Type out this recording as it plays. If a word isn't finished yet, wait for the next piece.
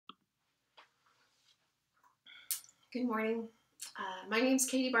Good morning. My name's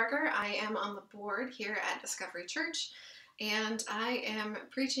Katie Barker. I am on the board here at Discovery Church, and I am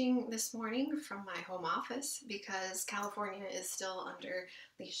preaching this morning from my home office because California is still under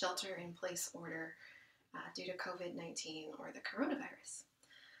the shelter-in-place order due to COVID-19 or the coronavirus.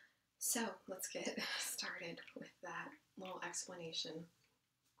 So let's get started with that little explanation.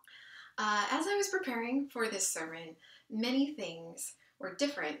 As I was preparing for this sermon, many things were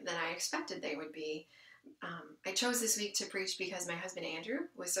different than I expected they would be. I chose this week to preach because my husband Andrew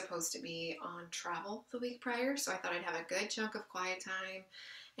was supposed to be on travel the week prior, so I thought I'd have a good chunk of quiet time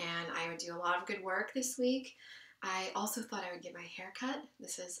and I would do a lot of good work this week. I also thought I would get my hair cut.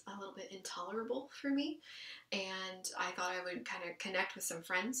 This is a little bit intolerable for me, and I thought I would kind of connect with some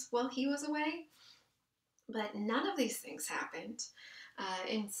friends while he was away, but none of these things happened.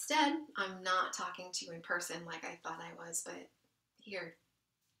 Instead, I'm not talking to you in person like I thought I was, but here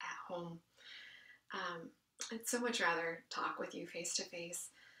at home. I'd so much rather talk with you face to face.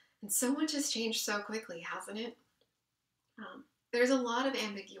 And so much has changed so quickly, hasn't it? There's a lot of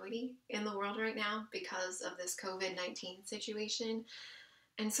ambiguity in the world right now because of this COVID-19 situation.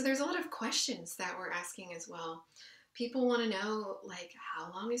 And so there's a lot of questions that we're asking as well. People want to know, like,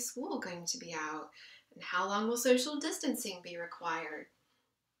 how long is school going to be out? And how long will social distancing be required?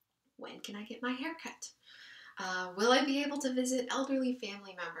 When can I get my hair cut? Will I be able to visit elderly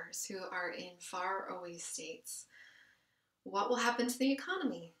family members who are in faraway states? What will happen to the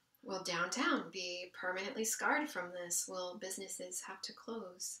economy? Will downtown be permanently scarred from this? Will businesses have to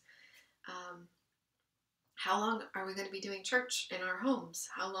close? How long are we going to be doing church in our homes?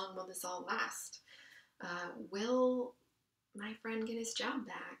 How long will this all last? Will my friend get his job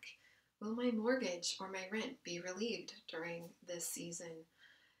back? Will my mortgage or my rent be relieved during this season?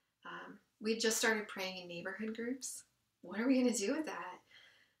 We just started praying in neighborhood groups. What are we going to do with that?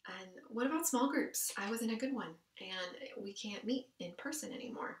 And what about small groups? I was in a good one, and we can't meet in person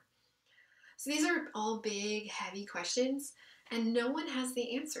anymore. So these are all big, heavy questions, and no one has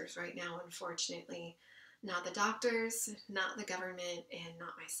the answers right now, unfortunately. Not the doctors, not the government, and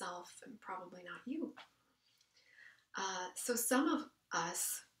not myself, and probably not you. So some of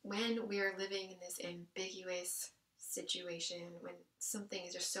us, when we're living in this ambiguous situation, when something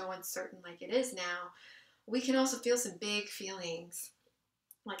is just so uncertain like it is now, we can also feel some big feelings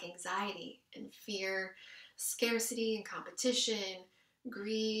like anxiety and fear, scarcity and competition,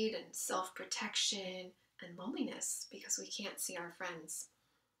 greed and self-protection, and loneliness because we can't see our friends.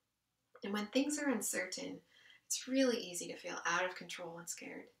 And when things are uncertain, it's really easy to feel out of control and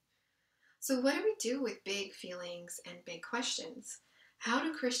scared. So what do we do with big feelings and big questions? How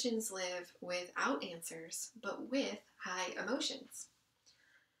do Christians live without answers, but with high emotions?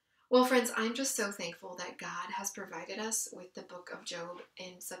 Well, friends, I'm just so thankful that God has provided us with the book of Job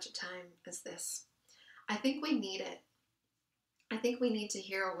in such a time as this. I think we need it. I think we need to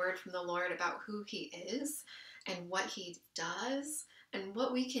hear a word from the Lord about who He is and what He does and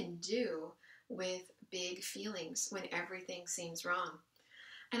what we can do with big feelings when everything seems wrong.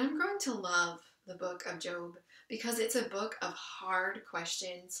 And I'm growing to love the book of Job because it's a book of hard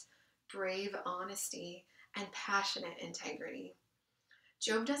questions, brave honesty, and passionate integrity.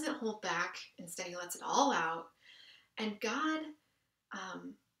 Job doesn't hold back. Instead, he lets it all out. And God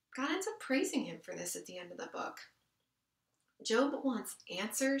ends up praising him for this at the end of the book. Job wants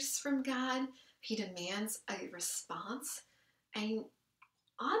answers from God. He demands a response. And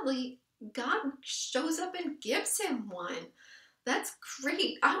oddly, God shows up and gives him one. That's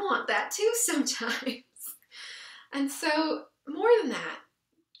great. I want that too sometimes. And so, more than that,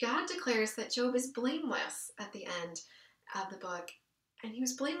 God declares that Job is blameless at the end of the book. And he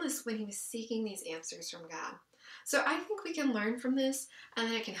was blameless when he was seeking these answers from God. So I think we can learn from this, and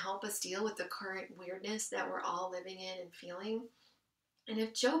then it can help us deal with the current weirdness that we're all living in and feeling. And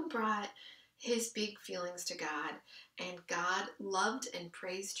if Job brought his big feelings to God, and God loved and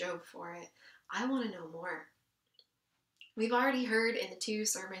praised Job for it, I want to know more. We've already heard in the 2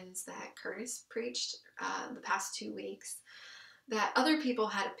 sermons that Curtis preached the past 2 weeks that other people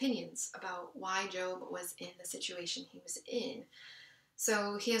had opinions about why Job was in the situation he was in.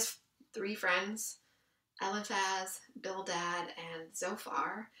 So he has 3 friends, Eliphaz, Bildad, and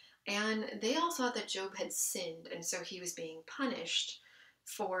Zophar, and they all thought that Job had sinned, and so he was being punished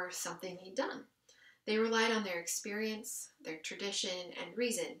for something he'd done. They relied on their experience, their tradition, and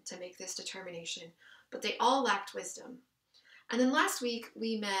reason to make this determination, but they all lacked wisdom. And then last week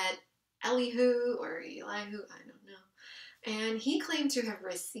we met Elihu, or Elihu, I don't know, and he claimed to have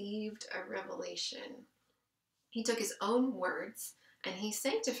received a revelation. He took his own words and he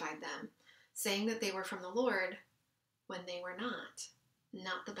sanctified them, saying that they were from the Lord when they were not.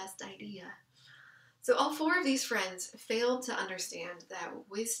 Not the best idea. So all four of these friends failed to understand that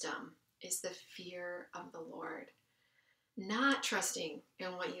wisdom is the fear of the Lord, not trusting in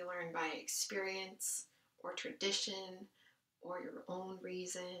what you learn by experience or tradition or your own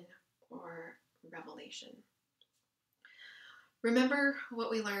reason or revelation. Remember what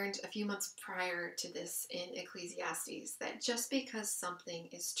we learned a few months prior to this in Ecclesiastes, that just because something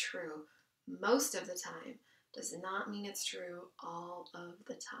is true most of the time does not mean it's true all of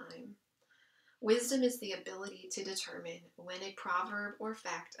the time. Wisdom is the ability to determine when a proverb or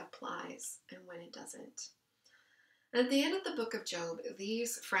fact applies and when it doesn't. And at the end of the book of Job,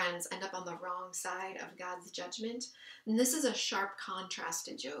 these friends end up on the wrong side of God's judgment. And this is a sharp contrast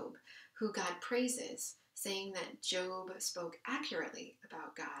to Job, who God praises, saying that Job spoke accurately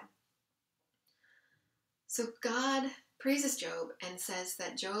about God. So God praises Job and says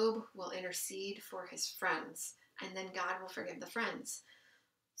that Job will intercede for his friends, and then God will forgive the friends.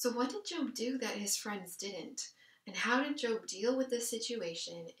 So what did Job do that his friends didn't? And how did Job deal with this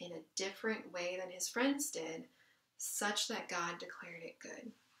situation in a different way than his friends did, such that God declared it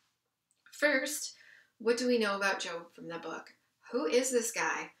good? First, what do we know about Job from the book? Who is this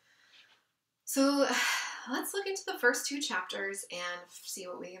guy? So let's look into the first two chapters and see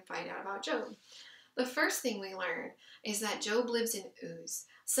what we can find out about Job. The first thing we learn is that Job lives in Uz,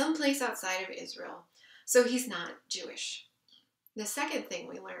 someplace outside of Israel, so he's not Jewish. The second thing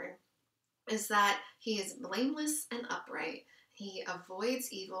we learn is that he is blameless and upright. He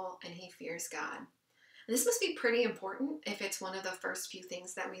avoids evil and he fears God. And this must be pretty important if it's one of the first few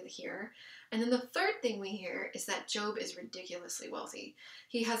things that we hear. And then the third thing we hear is that Job is ridiculously wealthy.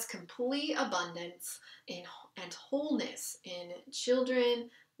 He has complete abundance and wholeness in children,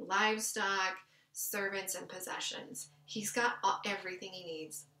 livestock, servants, and possessions. He's got everything he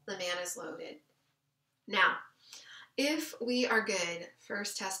needs. The man is loaded. Now, if we are good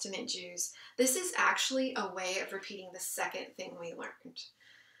First Testament Jews, this is actually a way of repeating the second thing we learned.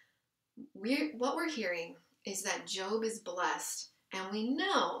 What we're hearing is that Job is blessed, and we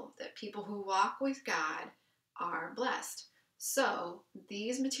know that people who walk with God are blessed. So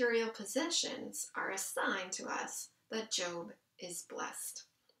these material possessions are a sign to us that Job is blessed.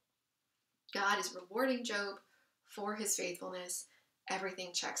 God is rewarding Job for his faithfulness.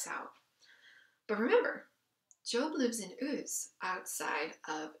 Everything checks out. But remember, Job lives in Uz, outside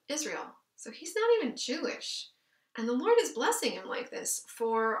of Israel, so he's not even Jewish. And the Lord is blessing him like this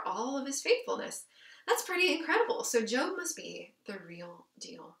for all of his faithfulness. That's pretty incredible. So Job must be the real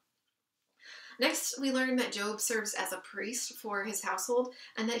deal. Next, we learn that Job serves as a priest for his household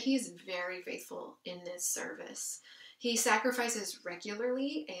and that he is very faithful in this service. He sacrifices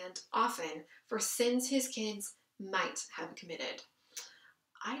regularly and often for sins his kids might have committed.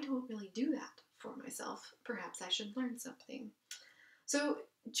 I don't really do that for myself. Perhaps I should learn something. So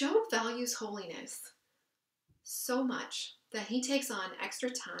Job values holiness so much that he takes on extra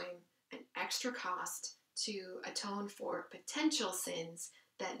time and extra cost to atone for potential sins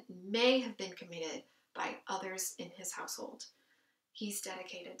that may have been committed by others in his household. He's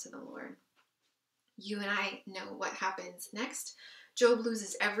dedicated to the Lord. You and I know what happens next. Job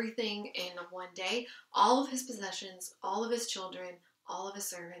loses everything in one day. All of his possessions, all of his children, all of his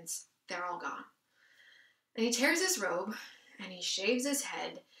servants, they're all gone. And he tears his robe and he shaves his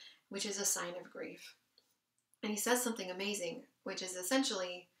head, which is a sign of grief. And he says something amazing, which is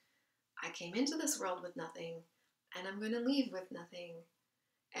essentially, I came into this world with nothing, and I'm going to leave with nothing.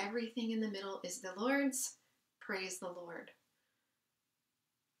 Everything in the middle is the Lord's. Praise the Lord.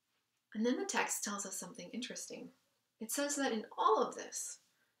 And then the text tells us something interesting. It says that in all of this,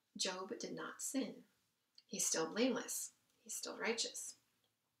 Job did not sin. He's still blameless. He's still righteous.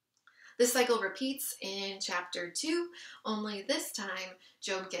 This cycle repeats in chapter 2, only this time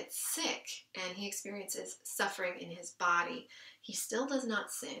Job gets sick and he experiences suffering in his body. He still does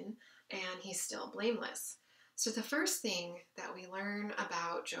not sin and he's still blameless. So the first thing that we learn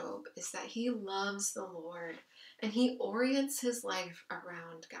about Job is that he loves the Lord and he orients his life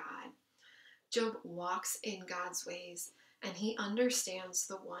around God. Job walks in God's ways and he understands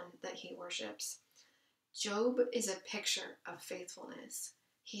the one that he worships. Job is a picture of faithfulness.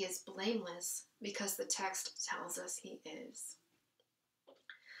 He is blameless because the text tells us he is.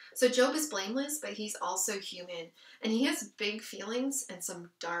 So Job is blameless, but he's also human, and he has big feelings and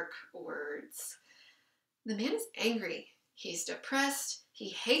some dark words. The man is angry. He's depressed. He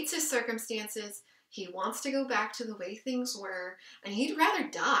hates his circumstances. He wants to go back to the way things were, and he'd rather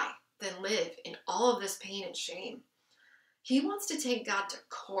die than live in all of this pain and shame. He wants to take God to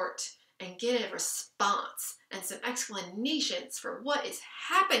court and get a response and some explanations for what is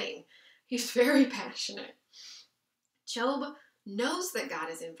happening. He's very passionate. Job knows that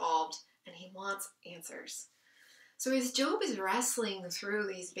God is involved and he wants answers. So as Job is wrestling through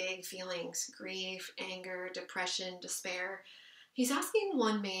these big feelings, grief, anger, depression, despair, he's asking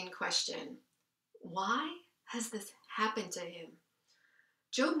one main question: why has this happened to him?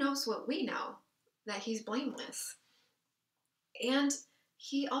 Job knows what we know, that he's blameless. And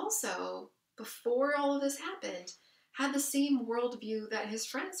he also, before all of this happened, had the same worldview that his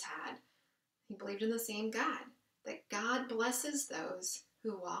friends had. He believed in the same God, that God blesses those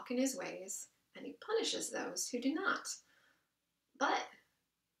who walk in his ways, and he punishes those who do not. But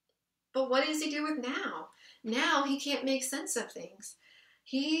what does he do with now? Now he can't make sense of things.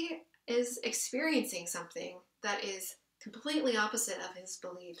 He is experiencing something that is completely opposite of his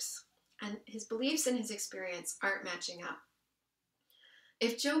beliefs. And his beliefs and his experience aren't matching up.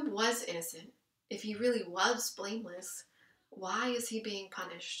 If Job was innocent, if he really was blameless, why is he being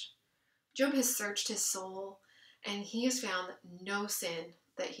punished? Job has searched his soul, and he has found no sin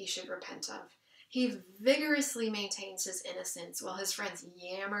that he should repent of. He vigorously maintains his innocence while his friends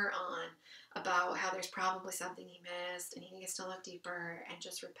yammer on about how there's probably something he missed and he needs to look deeper and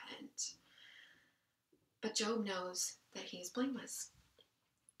just repent. But Job knows that he's blameless.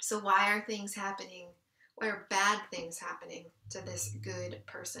 So why are things happening? Why are bad things happening to this good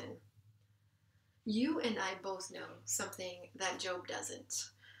person? You and I both know something that Job doesn't.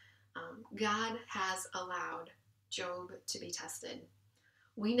 God has allowed Job to be tested.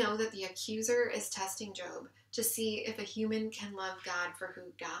 We know that the accuser is testing Job to see if a human can love God for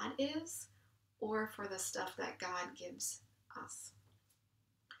who God is or for the stuff that God gives us.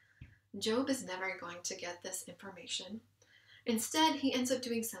 Job is never going to get this information. Instead, he ends up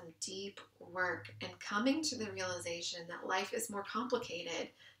doing some deep work and coming to the realization that life is more complicated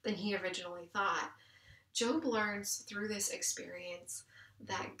than he originally thought. Job learns through this experience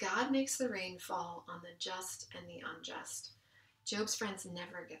that God makes the rain fall on the just and the unjust. Job's friends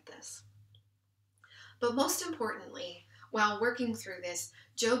never get this. But most importantly, while working through this,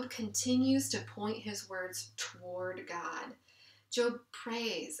 Job continues to point his words toward God. Job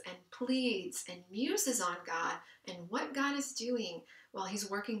prays and pleads and muses on God and what God is doing while he's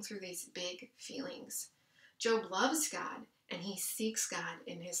working through these big feelings. Job loves God and he seeks God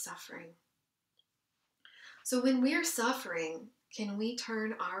in his suffering. So when we're suffering, can we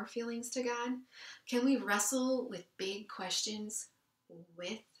turn our feelings to God? Can we wrestle with big questions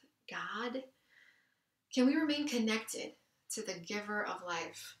with God? Can we remain connected to the giver of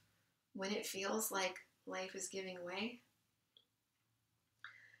life when it feels like life is giving way?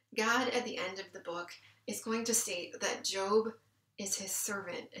 God, at the end of the book, is going to state that Job is his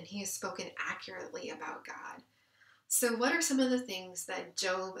servant and he has spoken accurately about God. So what are some of the things that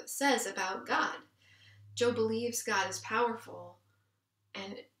Job says about God? Job believes God is powerful.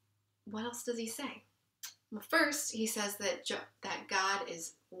 And what else does he say? Well, first, he says that God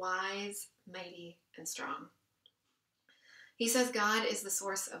is wise, mighty, and strong. He says God is the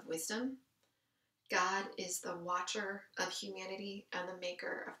source of wisdom. God is the watcher of humanity and the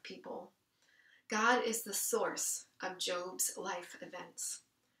maker of people. God is the source of Job's life events.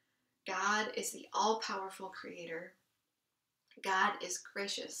 God is the all-powerful creator. God is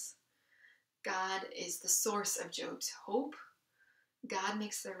gracious. God is the source of Job's hope. God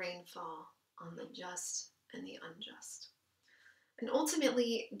makes the rain fall on the just and the unjust. And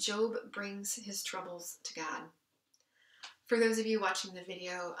ultimately, Job brings his troubles to God. For those of you watching the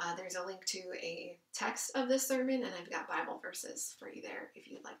video, there's a link to a text of this sermon, and I've got Bible verses for you there if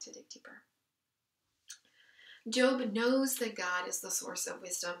you'd like to dig deeper. Job knows that God is the source of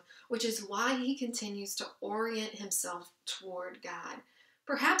wisdom, which is why he continues to orient himself toward God.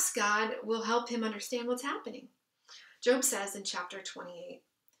 Perhaps God will help him understand what's happening. Job says in chapter 28,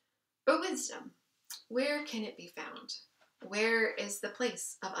 "But wisdom, where can it be found? Where is the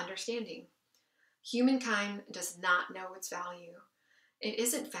place of understanding? Humankind does not know its value. It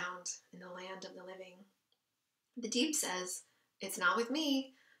isn't found in the land of the living. The deep says, 'It's not with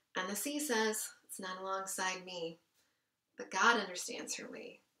me,' and the sea says, 'It's not alongside me.' But God understands her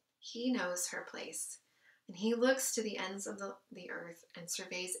way. He knows her place, and he looks to the ends of the earth and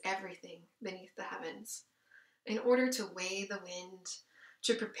surveys everything beneath the heavens. In order to weigh the wind,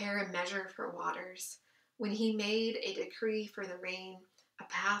 to prepare a measure for waters, when he made a decree for the rain, a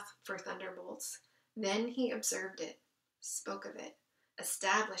path for thunderbolts, then he observed it, spoke of it,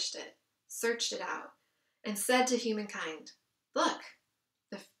 established it, searched it out, and said to humankind, 'Look,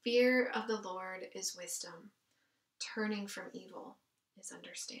 the fear of the Lord is wisdom. Turning from evil is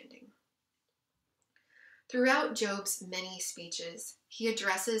understanding.'" Throughout Job's many speeches, he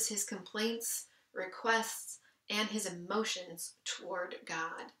addresses his complaints, requests, and his emotions toward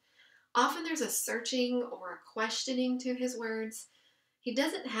God. Often there's a searching or a questioning to his words. He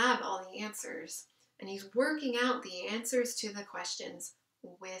doesn't have all the answers, and he's working out the answers to the questions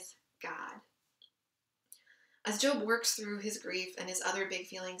with God. As Job works through his grief and his other big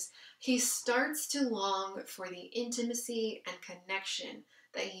feelings, he starts to long for the intimacy and connection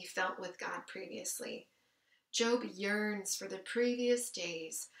that he felt with God previously. Job yearns for the previous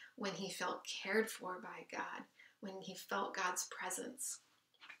days when he felt cared for by God, when he felt God's presence.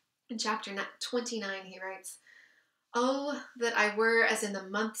 In chapter 29, he writes, "Oh, that I were as in the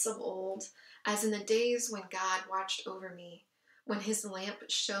months of old, as in the days when God watched over me, when his lamp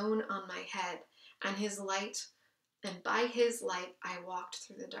shone on my head, and by his light I walked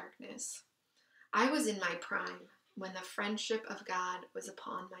through the darkness. I was in my prime, when the friendship of God was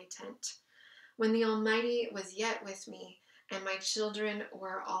upon my tent, when the Almighty was yet with me, and my children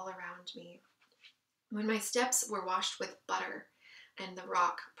were all around me, when my steps were washed with butter, and the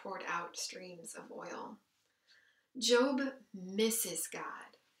rock poured out streams of oil." Job misses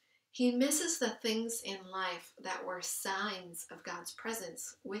God. He misses the things in life that were signs of God's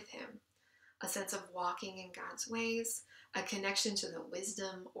presence with him. A sense of walking in God's ways, a connection to the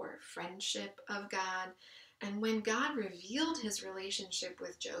wisdom or friendship of God, and when God revealed his relationship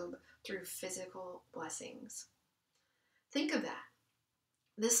with Job through physical blessings. Think of that.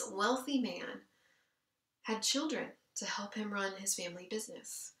 This wealthy man had children to help him run his family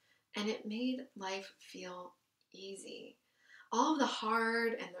business, and it made life feel easy. All of the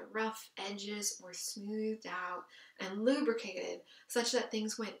hard and the rough edges were smoothed out and lubricated such that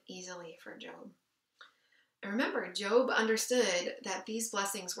things went easily for Job. And remember, Job understood that these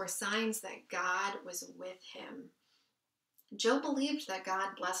blessings were signs that God was with him. Job believed that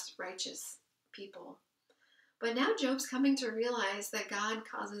God blessed righteous people. But now Job's coming to realize that God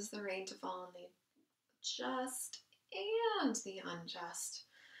causes the rain to fall on the just and the unjust.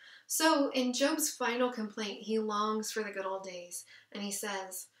 So in Job's final complaint, he longs for the good old days, and he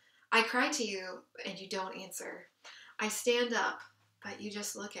says, "I cry to you, and you don't answer. I stand up, but you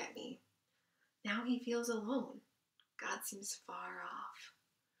just look at me." Now he feels alone. God seems far off.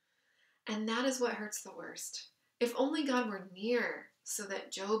 And that is what hurts the worst. If only God were near so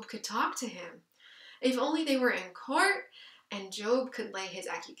that Job could talk to him. If only they were in court and Job could lay his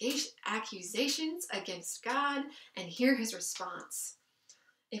accusations against God and hear his response.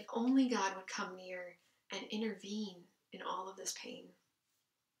 If only God would come near and intervene in all of this pain.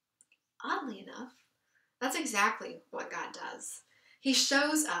 Oddly enough, that's exactly what God does. He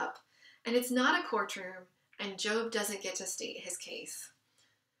shows up, and it's not a courtroom, and Job doesn't get to state his case.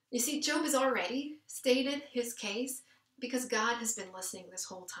 You see, Job has already stated his case because God has been listening this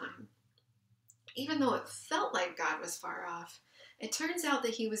whole time. Even though it felt like God was far off, it turns out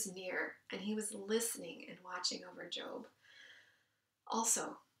that he was near, and he was listening and watching over Job.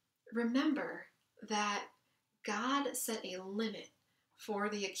 Also, remember that God set a limit for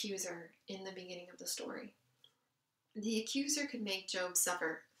the accuser in the beginning of the story. The accuser could make Job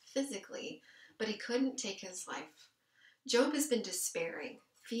suffer physically, but he couldn't take his life. Job has been despairing,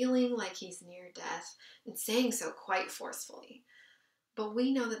 feeling like he's near death, and saying so quite forcefully. But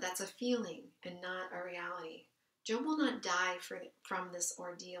we know that that's a feeling and not a reality. Job will not die from this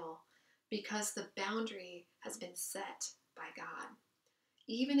ordeal because the boundary has been set by God.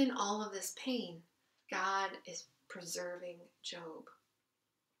 Even in all of this pain, God is preserving Job.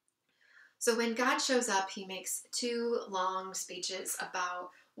 So when God shows up, he makes 2 long speeches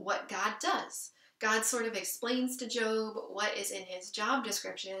about what God does. God sort of explains to Job what is in his job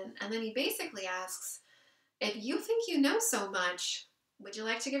description, and then he basically asks, "If you think you know so much, would you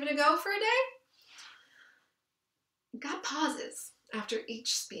like to give it a go for a day?" God pauses after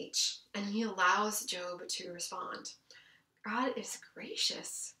each speech, and he allows Job to respond. God is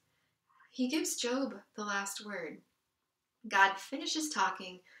gracious. He gives Job the last word. God finishes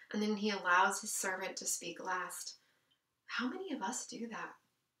talking, and then he allows his servant to speak last. How many of us do that?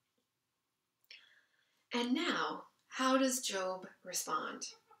 And now, how does Job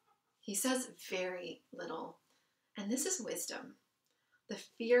respond? He says very little, and this is wisdom. The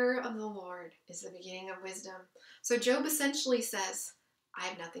fear of the Lord is the beginning of wisdom. So Job essentially says, "I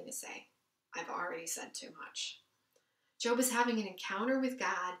have nothing to say. I've already said too much." Job is having an encounter with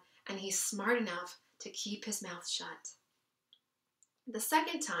God, and he's smart enough to keep his mouth shut. The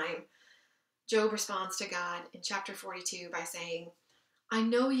second time, Job responds to God in chapter 42 by saying, "I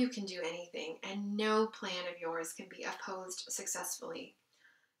know you can do anything, and no plan of yours can be opposed successfully.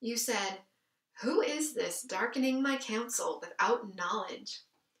 You said, 'Who is this darkening my counsel without knowledge?'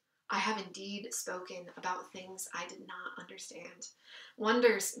 I have indeed spoken about things I did not understand,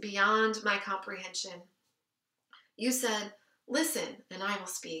 wonders beyond my comprehension. You said, 'Listen, and I will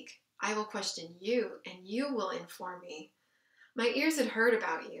speak. I will question you, and you will inform me.' My ears had heard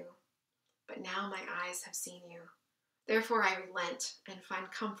about you, but now my eyes have seen you. Therefore I relent and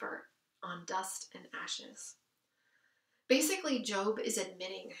find comfort on dust and ashes. Basically, Job is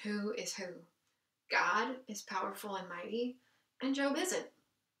admitting who is who. God is powerful and mighty, and Job isn't.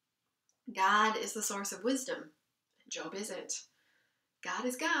 God is the source of wisdom, and Job isn't. God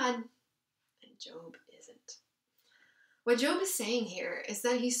is God, and Job isn't. What Job is saying here is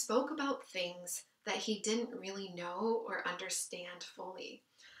that he spoke about things that he didn't really know or understand fully.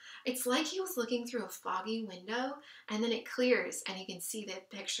 It's like he was looking through a foggy window and then it clears and he can see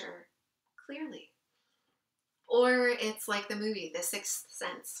the picture clearly. Or it's like the movie, The Sixth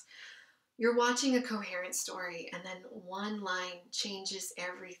Sense. You're watching a coherent story and then one line changes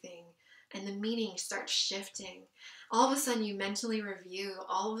everything and the meaning starts shifting. All of a sudden you mentally review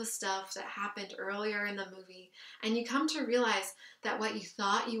all of the stuff that happened earlier in the movie and you come to realize that what you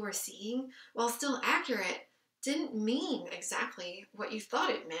thought you were seeing, while still accurate, didn't mean exactly what you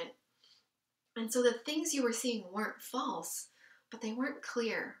thought it meant. And so the things you were seeing weren't false, but they weren't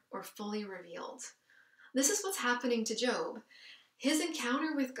clear or fully revealed. This is what's happening to Job. His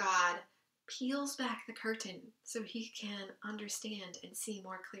encounter with God peels back the curtain so he can understand and see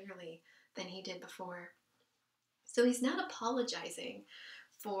more clearly than he did before. So he's not apologizing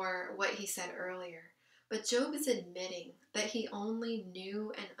for what he said earlier, but Job is admitting that he only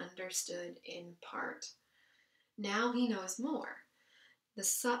knew and understood in part. Now he knows more. The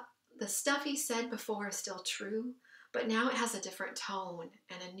stuff he said before is still true, but now it has a different tone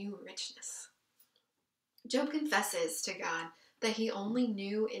and a new richness. Job confesses to God that he only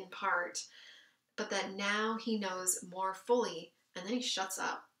knew in part, but that now he knows more fully, and then he shuts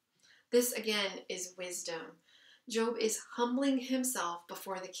up. This again is wisdom. Job is humbling himself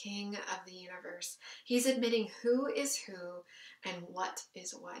before the King of the universe. He's admitting who is who and what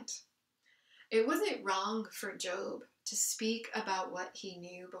is what. It wasn't wrong for Job to speak about what he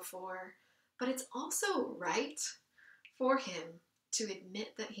knew before, but it's also right for him to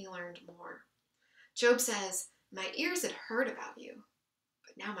admit that he learned more. Job says, "My ears had heard about you,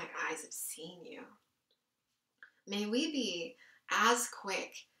 but now my eyes have seen you." May we be as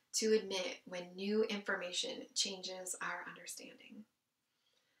quick to admit when new information changes our understanding.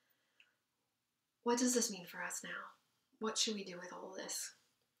 What does this mean for us now? What should we do with all this?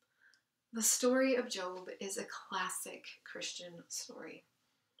 The story of Job is a classic Christian story.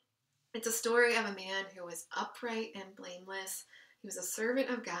 It's a story of a man who was upright and blameless. He was a servant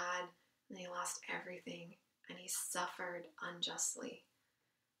of God, and he lost everything, and he suffered unjustly.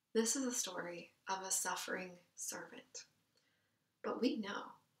 This is a story of a suffering servant. But we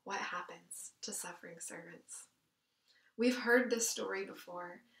know what happens to suffering servants. We've heard this story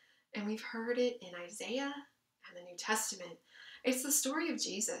before, and we've heard it in Isaiah and the New Testament. It's the story of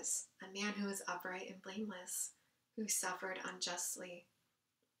Jesus, a man who was upright and blameless, who suffered unjustly.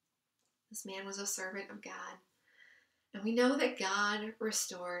 This man was a servant of God. And we know that God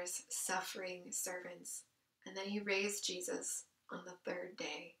restores suffering servants, and that he raised Jesus on the third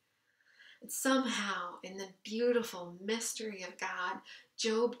day. And somehow, in the beautiful mystery of God,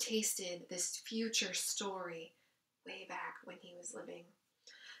 Job tasted this future story way back when he was living.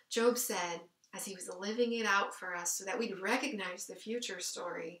 Job said, as he was living it out for us so that we'd recognize the future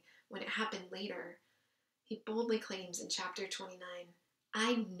story when it happened later, he boldly claims in chapter 29,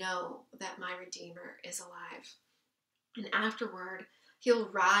 "I know that my Redeemer is alive, and afterward he'll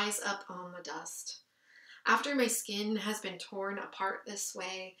rise up on the dust. After my skin has been torn apart this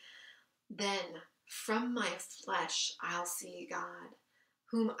way, then from my flesh I'll see God,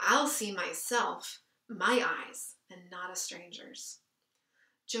 whom I'll see myself, my eyes, and not a stranger's."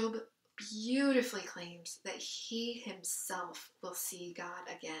 Job beautifully claims that he himself will see God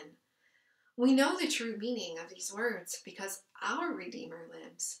again. We know the true meaning of these words because our Redeemer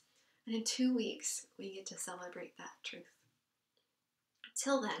lives, and in 2 weeks we get to celebrate that truth.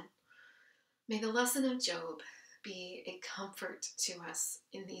 Till then, may the lesson of Job be a comfort to us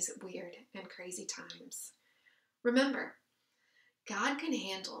in these weird and crazy times. Remember, God can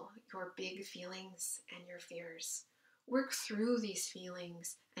handle your big feelings and your fears. Work through these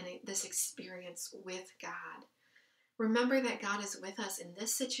feelings and this experience with God. Remember that God is with us in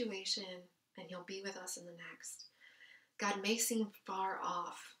this situation and he'll be with us in the next. God may seem far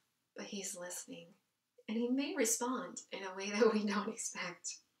off, but he's listening, and he may respond in a way that we don't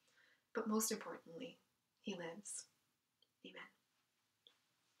expect. But most importantly, he lives. Amen.